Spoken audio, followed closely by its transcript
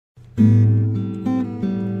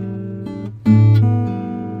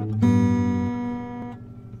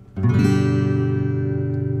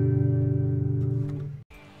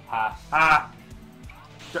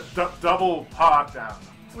Hot down.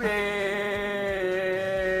 Whee!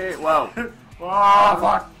 Whoa. Oh,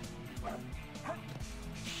 fuck.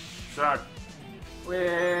 Suck. Whee!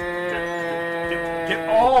 Get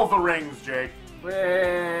all the rings, Jake. Whee!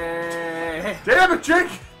 Damn it,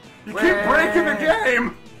 Jake! You keep breaking the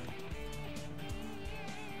game!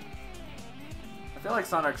 I feel like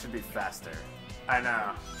Sonic should be faster. I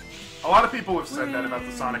know. A lot of people have said that about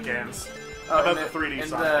the Sonic games. About the 3D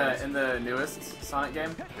Sonic games. In the newest Sonic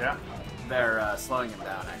game? Yeah? They're slowing him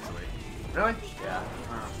down, actually. Really? Yeah.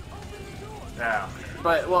 Yeah.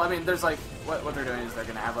 But, well, I mean, there's like, what they're doing is they're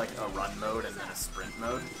gonna have like a run mode and then a sprint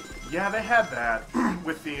mode. Yeah, they had that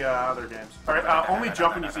with the other games. Alright, only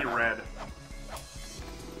jump when you see red.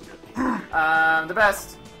 The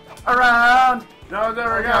best around. No,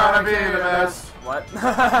 never gonna be the best. What?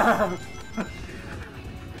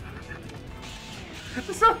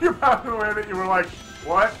 There's something about the way that you were like,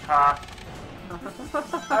 what? Huh?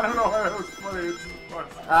 I don't know why that was funny. It's just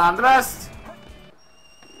fun. The best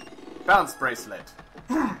bounce bracelet.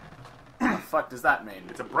 What the fuck does that mean?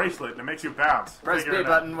 It's a bracelet and it makes you bounce. Press B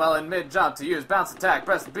button while in mid-jump to use bounce attack.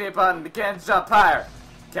 Press the B button again to jump higher.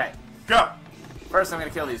 Okay. Go! First I'm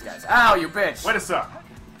gonna kill these guys. Ow, you bitch! Wait a sec.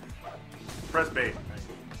 Press B.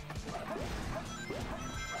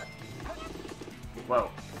 Whoa.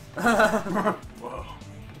 Whoa.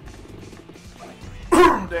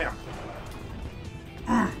 Damn.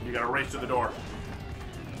 You gotta race to the door.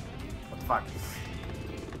 What the fuck?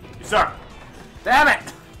 You suck. Damn it!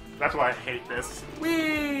 That's why I hate this.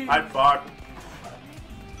 Whee! I fuck.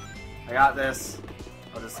 I got this.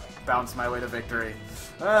 I'll just bounce my way to victory.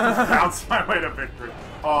 Bounce my way to victory.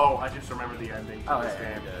 Oh, I just remembered the ending to this I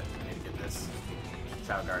game. need to get this.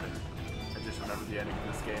 Shadow Garden. I just remembered the ending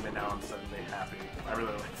of this game, and now I'm suddenly happy. I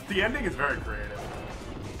really like it. The ending is very creative.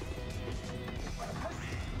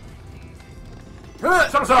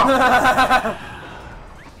 Shut us off!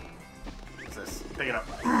 What's this? Pick it up.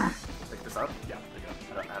 Pick this up? Yeah, pick it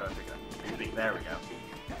up. How do I pick it up? There we go.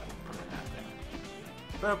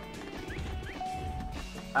 Boop.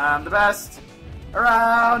 I'm the best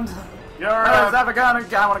around. You're Have a gun.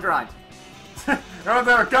 I want to grind. You're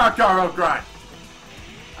the Garo grind.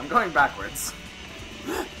 I'm going backwards.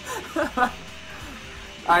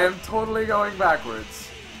 I am totally going backwards.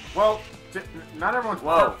 Well, not everyone's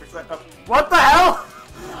Whoa. perfect. What the hell?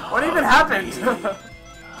 What even happened?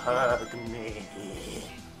 Hug me.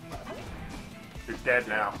 You're dead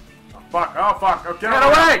now. Oh, fuck. Oh, fuck. Oh, Get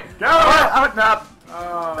away! Get away! No.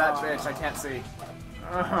 Oh. That bitch, I can't see.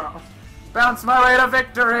 Bounce my way to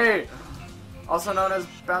victory! Also known as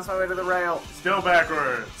bounce my way to the rail. Still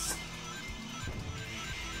backwards.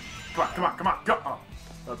 Come on, come on, come on. Go. Oh.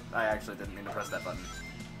 Oh, I actually didn't mean to press that button.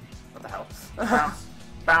 What the hell? Bounce.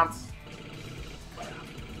 Bounce.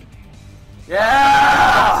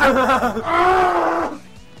 Yeah!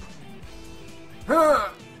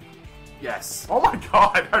 Yes. Oh my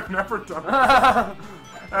god, I've never done that.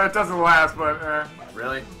 It doesn't last, but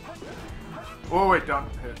Really? Oh wait, don't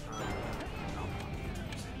hit.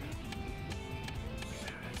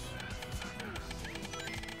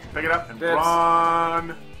 Pick it up and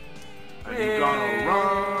run. And you gotta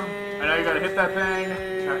run. I know you gotta hit that thing.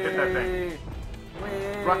 You gotta hit that thing.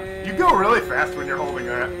 Run. You go really fast when you're holding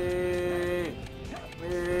that.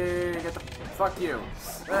 Get the fuck you.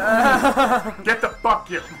 Get the fuck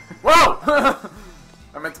you. Whoa!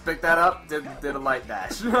 I meant to pick that up. Did a light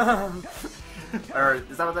dash. Or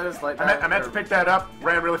is that what that is? Light dash? I meant to pick that up.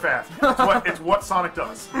 Ran really fast. It's what Sonic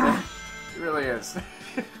does. It really is.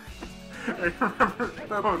 Remember?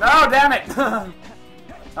 No, damn it!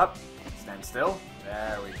 Up. Stand still.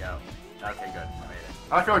 There we go. Okay, good. I made it.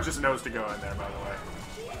 I like how it just knows to go in there, by the way.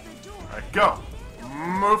 Alright, go!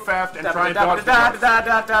 Move fast and try and dodge the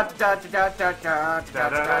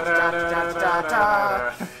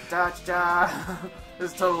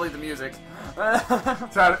This is totally the music.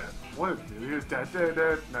 What is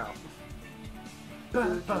it? No.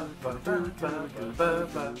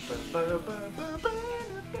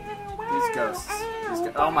 These ghosts.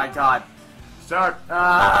 Oh my god. Suck.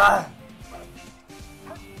 I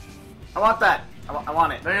want that. I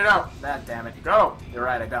want it. No, you don't. God damn it. Go. You're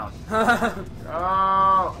right, I don't.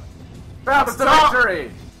 Oh. Bounce to Stop.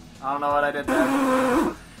 victory! I don't know what I did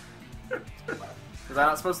there. Was I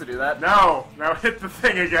not supposed to do that? No. Now hit the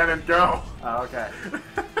thing again and go. Oh, okay.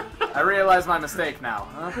 I realize my mistake now.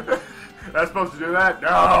 Huh? That's supposed to do that?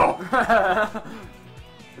 No.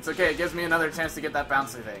 It's okay, it gives me another chance to get that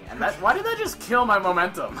bouncy thing. And that, why did that just kill my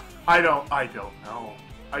momentum? I don't know.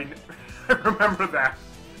 I remember that.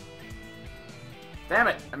 Damn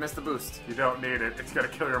it, I missed the boost. You don't need it. It's gonna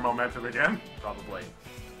kill your momentum again. Probably.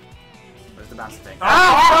 Where's the bouncing thing?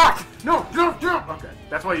 Ah, fuck! No, jump, jump! Okay,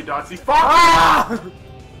 that's why you dodge these. Fuck! Ah!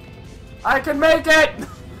 I can make it!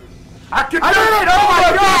 I did it! Oh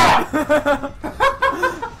my god!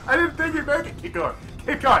 I didn't think you'd make it. Keep going.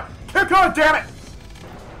 Keep going. Keep going, damn it!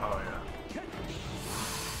 Oh, yeah.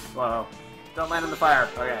 Whoa. Don't land in the fire.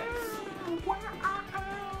 Okay.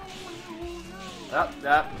 Up,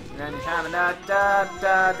 up. And you have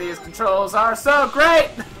da. These controls are so great!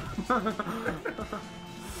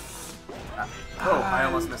 Oh, I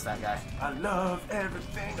almost missed that guy. I love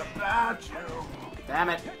everything about you. Damn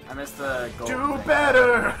it. I missed the goal. Do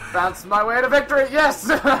better! Bounce my way to victory. Yes!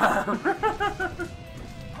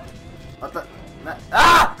 What the?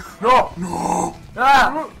 Ah! No! No!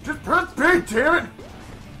 Ah! Just press B, damn it!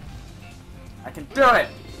 I can do it.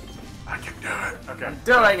 I can do it. Okay. I'm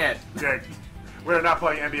doing it. Jake, we're not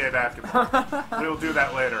playing NBA basketball. We'll do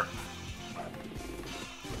that later.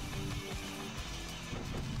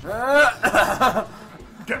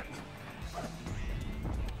 Get.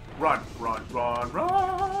 Run, run, run,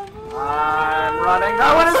 run! I'm running.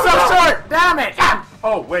 That one is so short! Damn it!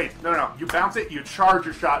 Oh, wait. No. You bounce it, you charge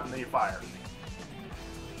your shot, and then you fire.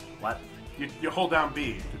 What? You hold down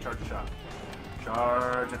B to charge your shot.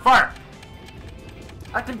 Charge and fire!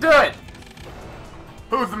 I can do it!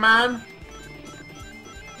 Who's the man?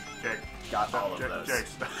 Jake. Got all of those. Jake,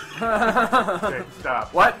 stop. Jake,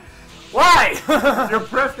 stop. What? Why? You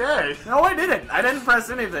pressed A. No, I didn't. I didn't press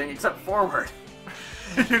anything except forward.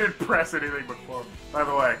 You didn't press anything but forward. By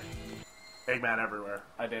the way, Eggman everywhere.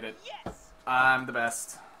 I did it. Yes. I'm the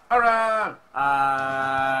best. Alright!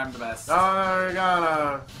 I'm the best. I'm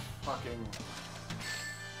gonna fucking...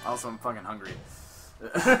 Also, I'm fucking hungry.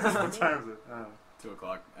 What time is it? 2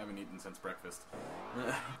 o'clock. I haven't eaten since breakfast.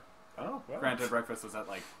 Oh, well. Granted, breakfast was at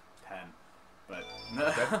like 10, but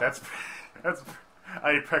That's...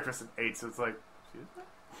 I eat breakfast at 8, so it's like...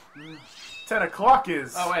 10 o'clock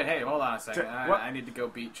is... Oh wait, hey, hold on a second. What? I need to go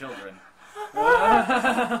beat children.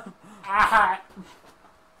 I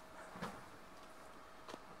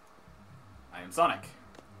am Sonic.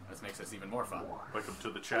 This makes this even more fun. Welcome to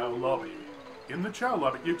the Chow Lobby. In the Chow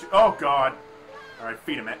Lobby, oh god! Alright,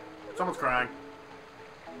 feed him it. Someone's crying.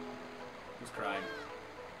 Who's crying?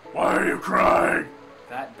 Why are you crying?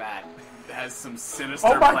 That bat has some sinister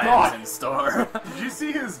Oh my plans God. in store. Did you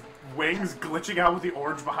see his wings glitching out with the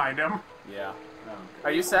orange behind him? Yeah.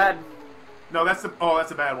 Are you sad? No, that's the... Oh,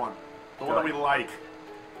 that's a bad one. The one that we like.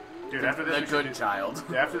 Dude, after this The we should good do, child.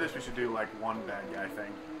 after this we should do, like, one bad guy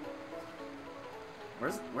thing. Where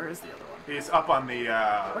is the other one? He's up on the,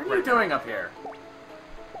 What are you doing up here?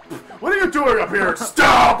 What are you doing up here?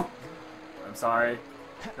 Stop! I'm sorry.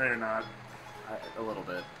 No, you're not. A little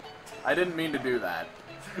bit. I didn't mean to do that.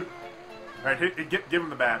 Alright, give him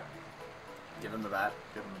the bat. Give him the bat.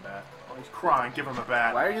 Give him the bat. Oh, he's crying. Give him the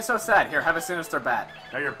bat. Why are you so sad? Here, have a sinister bat.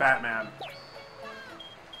 Now you're Batman.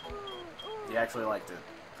 He actually liked it.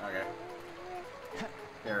 Okay.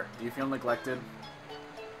 Here, do you feel neglected?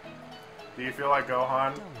 Do you feel like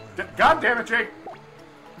Gohan? God damn it, Jake!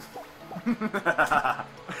 That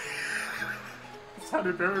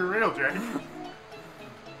sounded very real, Jake.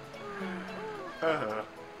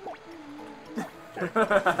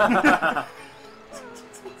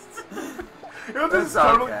 You know what this is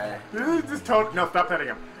totally... Okay. This is just totally... No, stop petting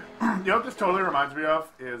him. You know what this totally reminds me of?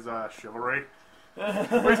 Is, Chivalry.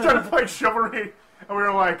 We started playing Chivalry, and we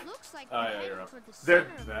were like... Looks like Oh, yeah, you're up. There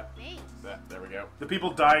There we go. the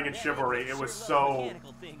people dying in Chivalry, it was so...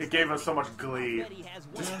 It gave us so much glee.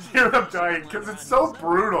 Just hear them dying, because it's so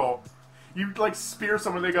brutal. You, like, spear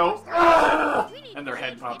someone, they go... "Ugh!" And their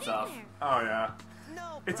head pops off. Oh, yeah.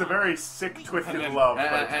 It's a very sick, twisted love,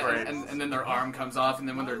 but it's great. And then their arm comes off, and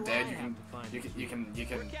then when they're dead, you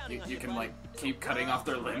can like keep cutting off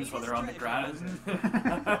their limbs while they're on the ground.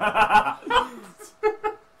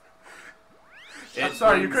 I'm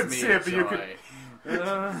sorry, you couldn't see it, but you could.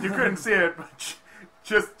 You couldn't see it, but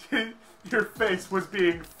just your face was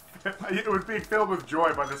being. It was being filled with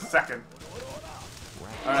joy by the second.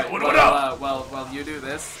 All right. What Well, while you do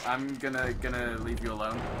this, I'm gonna leave you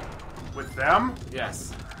alone. With them?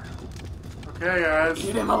 Yes. Okay, guys.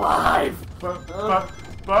 Eat him alive.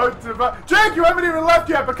 Jake, you haven't even left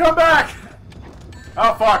yet, but come back!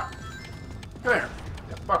 Oh, fuck. Come here.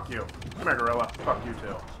 Yeah, fuck you. Come here, gorilla. Fuck you,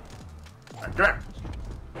 too. Alright, come here.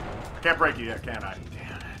 I can't break you yet, can I?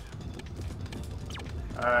 Damn it.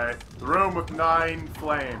 Alright, the room with 9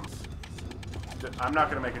 flames. I'm not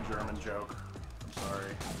gonna make a German joke. I'm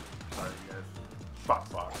sorry. Sorry, you guys. Fuck.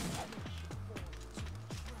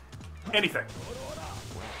 Anything.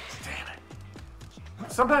 Damn it.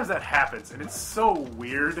 Sometimes that happens, and it's so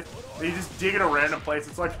weird. They just dig in a random place.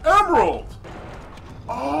 It's like, emerald!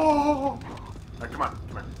 Oh!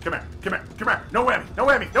 Come here, come here, come here. No whammy, no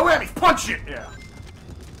whammy, no whammy. Punch it. Yeah.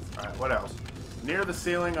 All right. What else? Near the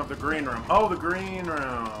ceiling of the green room. Oh, the green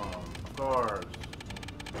room. Of course.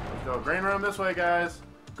 Let's go green room this way, guys.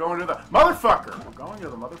 Going to the motherfucker. We're going to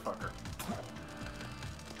the motherfucker.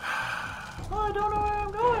 Oh, I don't know where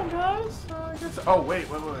I'm going, guys. I guess. Oh, wait.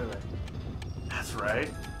 That's right.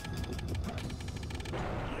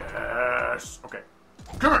 Yes. Okay.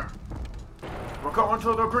 Come here. We're going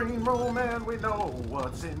to the green room and we know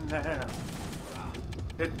what's in there.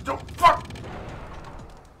 It don't fuck.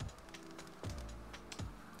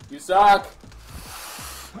 You suck.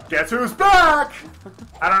 Guess who's back?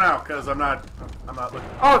 I don't know, cause I'm not looking.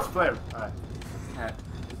 Oh, it's Vlaeverz. Alright. Alright.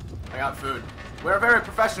 I got food. We're very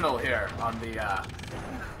professional here on the,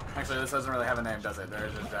 Actually, this doesn't really have a name, does it? There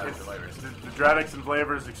is just Jradgex and Vlaeverz. The Jradgex and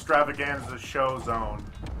Vlaeverz Extravaganza Show Zone.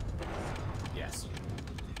 Yes.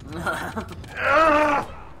 Alright,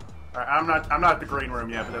 I'm not at the green room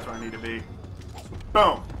yet, but that's where I need to be.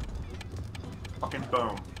 Boom. Fucking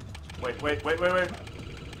boom. Wait. I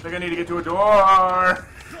think I need to get to a door.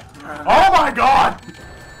 Oh my god!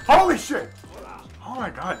 Holy shit! Oh my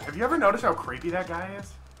god, have you ever noticed how creepy that guy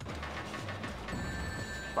is?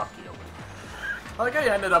 Fuck you. I like how you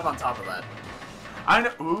ended up on top of that. I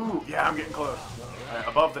know. Ooh, yeah, I'm getting close.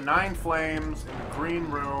 Above the 9 flames in the green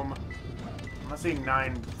room. I'm not seeing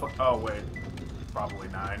 9. Oh wait, probably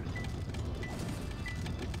 9.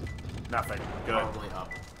 Nothing. Good. Probably up.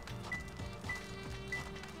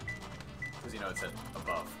 Because you know it said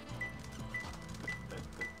above.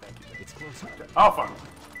 Thank you. It's closer. Oh fuck.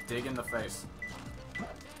 Dig in the face.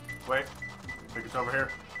 Wait. I think it's over here.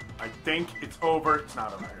 I think it's over. It's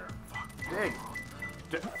not over here. Fuck.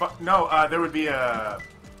 Dig. Fuck. No, there would be a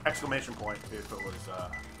exclamation point if it was,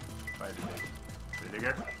 if I had to dig. Did I dig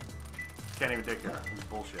here? Can't even dig here. This is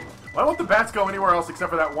bullshit. Why won't the bats go anywhere else except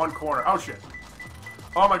for that one corner? Oh shit.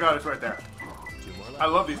 Oh my god, it's right there. I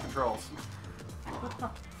love these controls.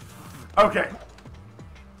 Okay.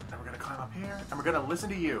 Now we're gonna climb up here, and we're gonna listen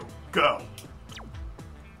to you. Go!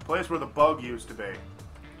 Place where the bug used to be.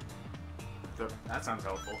 That sounds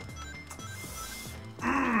helpful.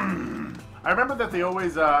 I remember that they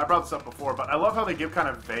always, I brought this up before, but I love how they give kind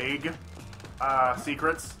of vague,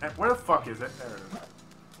 secrets. And where the fuck is it? There it is.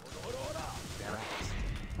 Damn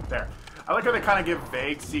it. There. I like how they kind of give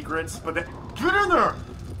vague secrets, but then, get in there!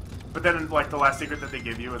 But then, like, the last secret that they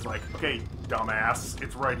give you is like, okay, dumbass,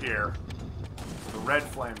 it's right here. The red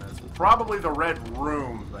flame is probably the red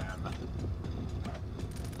room, then.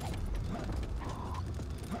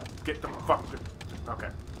 Get the fuck... Okay.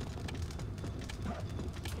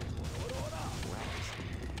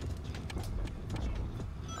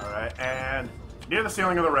 Alright, and near the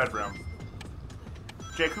ceiling of the red room.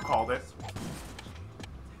 Jake, who called it?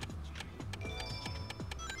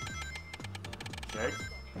 Jake?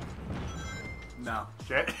 No.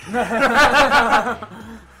 Jake?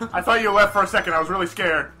 I thought you left for a second. I was really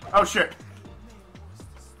scared. Oh, shit.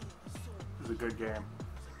 This is a good game.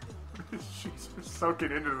 She's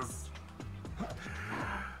soaking into this.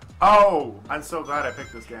 Oh, I'm so glad I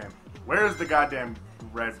picked this game. Where's the goddamn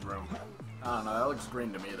red room? I don't know. That looks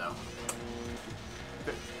green to me, though.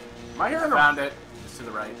 Am I hearing Found it. Just to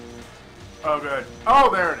the right. Oh, good. Oh,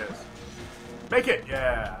 there it is. Make it.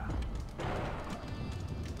 Yeah.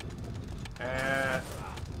 And...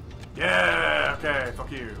 yeah, okay,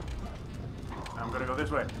 fuck you. I'm gonna go this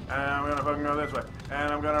way, and I'm gonna fucking go this way,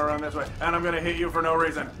 and I'm gonna run this way, and I'm gonna hit you for no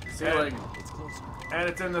reason. Ceiling. It's closer. And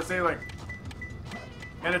it's in the ceiling.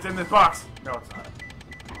 And it's in this box. No, it's not.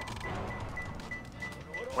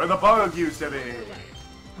 Where the bug used to be.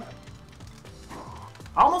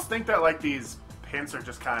 I almost think that, like, these hints are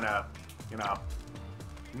just kind of, you know,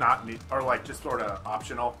 not neat, or, like, just sort of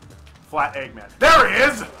optional. Flat Eggman. There he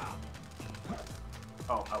is!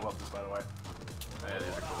 Oh, I love this, by the way. Yeah,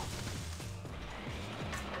 these are cool.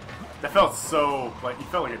 That felt so, like, you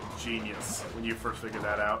felt like a genius when you first figured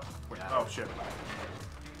that out. Yeah. Oh, shit.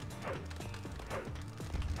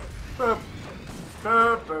 Boop.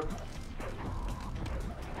 Boop, boop.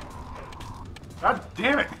 God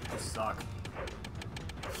damn it! They suck.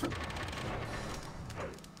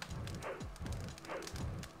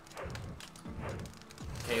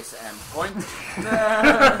 Case and point.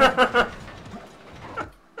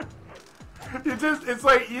 It's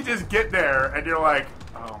like, you just get there, and you're like,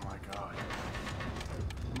 oh my god.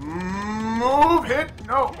 Move, hit,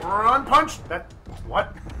 no, run, punch. That,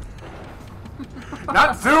 what?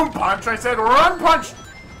 Not zoom punch, I said run, punch!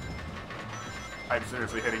 I'm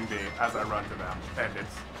seriously hitting B as I run to them, and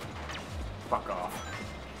it's, fuck off.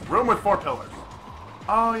 Room with 4 pillars.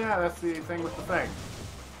 Oh yeah, that's the thing with the thing.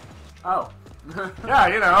 Oh. Yeah,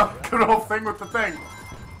 you know, good old thing with the thing.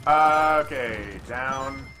 Okay,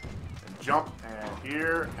 down, and jump, and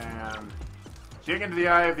here, and dig into the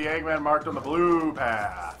eye of the Eggman marked on the blue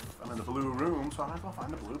path. I'm in the blue room, so I might as well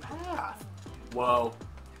find the blue path. Whoa.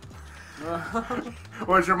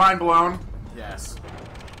 Was your mind blown? Yes.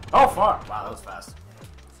 Oh, fuck. Wow, that was fast.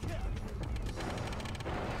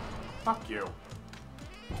 Fuck you.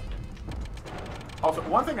 Also,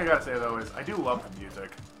 one thing I gotta say, though, is I do love the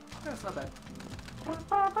music. Yeah, it's not bad.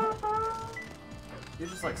 You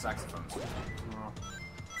just like saxophones. Oh.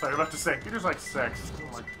 So you're about to say, you just like sex.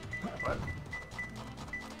 I'm like, what?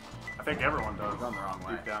 I think everyone does. Going the wrong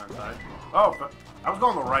way. Deep down inside. Oh, but I was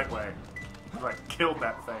going the right way. I like killed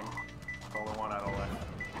that thing. It's the one out of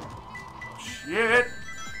left. Shit!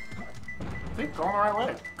 I think going the right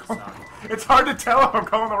way. It's hard to tell if I'm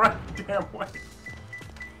going the right damn way.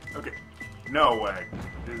 Okay. No way.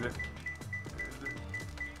 Is it?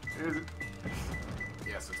 Is it?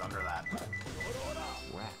 Yes, it's under that.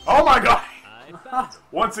 Oh my god!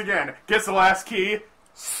 Once again, gets the last key.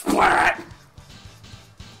 Splat!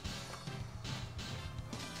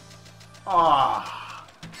 Ah.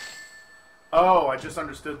 Oh, I just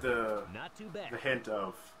understood the hint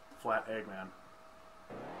of flat Eggman.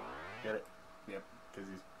 Get it? Yep. Because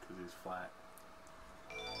he's flat.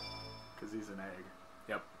 Because he's an egg.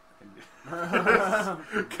 Yep.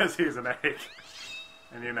 Because he's an egg.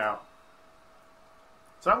 And you know.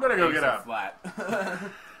 So I'm gonna go Eggs get are a flat.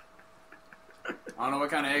 I don't know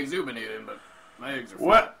what kind of eggs you've been eating, but my eggs are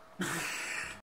flat. What?